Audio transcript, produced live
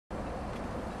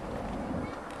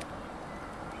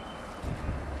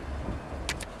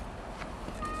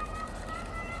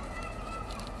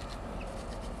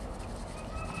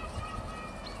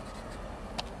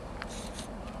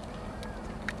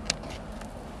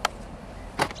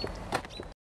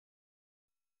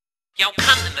Yo,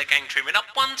 Kunt and the gang trimming up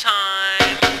one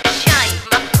time. Shave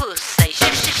my pussy,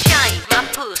 shave my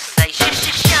pussy,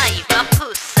 shave my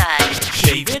pussy.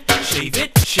 Shave it, shave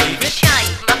it, shave it.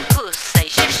 Shave my pussy,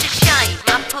 shave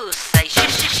my pussy,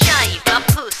 shave my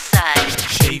pussy.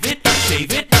 Shave it,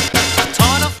 shave it. I'm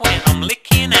tired of when I'm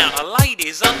licking out a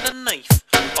lady's underneath,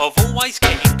 of always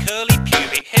getting curly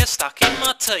pubic hair stuck in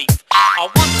my teeth. I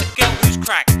want a girl whose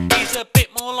crack is a bit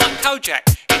more like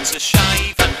Kojak. It's a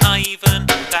shaven haven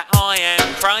that I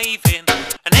am craving,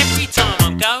 and every time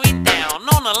I'm going down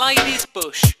on a lady's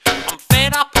bush, I'm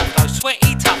fed up of those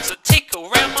sweaty tucks that tickle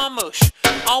round my mush.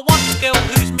 I want a girl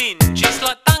whose minge is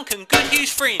like Duncan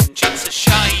Goodhue's fringe. It's a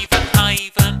shaven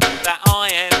haven that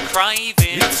I am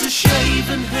craving. It's a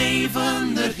shaven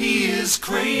haven that he is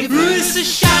craving. It's a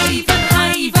shaven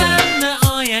haven that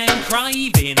I am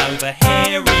craving over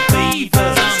hairy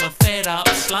beavers. I'm a fed up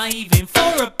slaving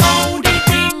for a baldy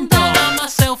ding dong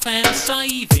myself and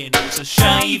saving. It's a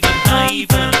shaven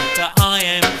haven that I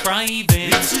am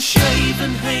craving. It's a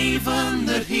shaven haven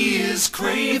that he is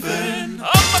craving.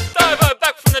 I'm Muff Diver,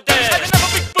 back from the dead. And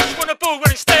another big bush when a bull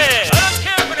when it's dead. I don't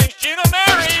care if her name's Jean or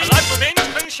Mary. I like women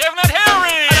clean shaven and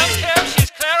hairy. I don't care if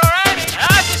she's Claire or Annie.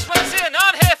 I just want to see a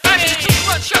non-hair fanny. Just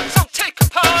one shot, so take a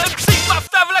punt. MC Muff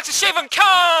Diver likes a shaven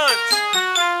cunt.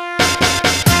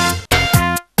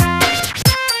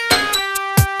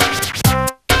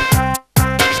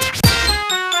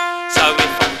 So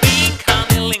if I'm being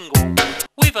cunnilingual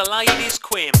with a lady's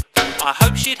quim, I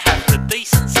hope she'd have the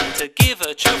decency to give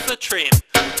her chuff a trim.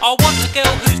 I want a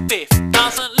girl whose biff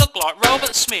doesn't look like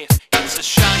Robert Smith. It's a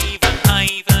shaven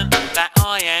haven that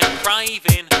I am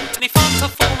craving. And if I'm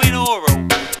performing oral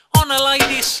on a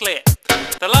lady's slit,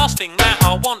 the last thing that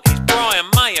I want is Brian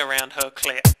May around her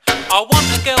clit. I want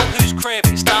a girl whose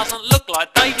crevice doesn't look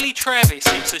like Dave Lee Travis.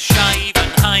 It's a shaven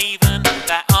haven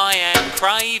that I am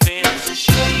craving. It's a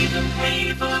shaven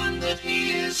haven that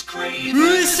he is craving.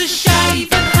 It's a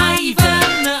shaven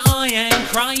haven that I am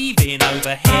craving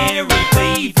over hairy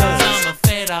beavers. I'm a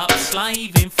fed up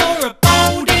slaving for a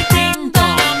baldy ding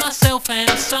dong myself and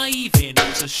saving.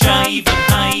 It's a shaven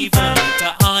haven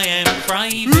that I am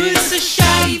craving. It's a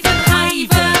shaven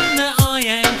haven that I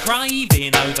am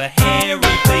craving over hairy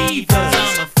beavers.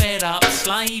 I'm a fed up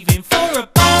slaving for a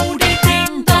baldy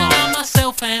ding dong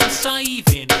myself and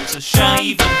saving. It's a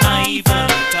shaven haven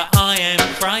that I am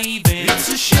craving. It's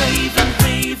a shaven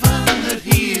haven that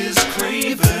he is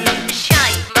craving.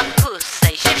 Shave my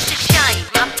pussy,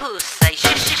 shave my pussy,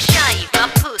 shave my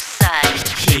pussy.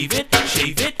 Shave it,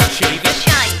 shave it, shave it.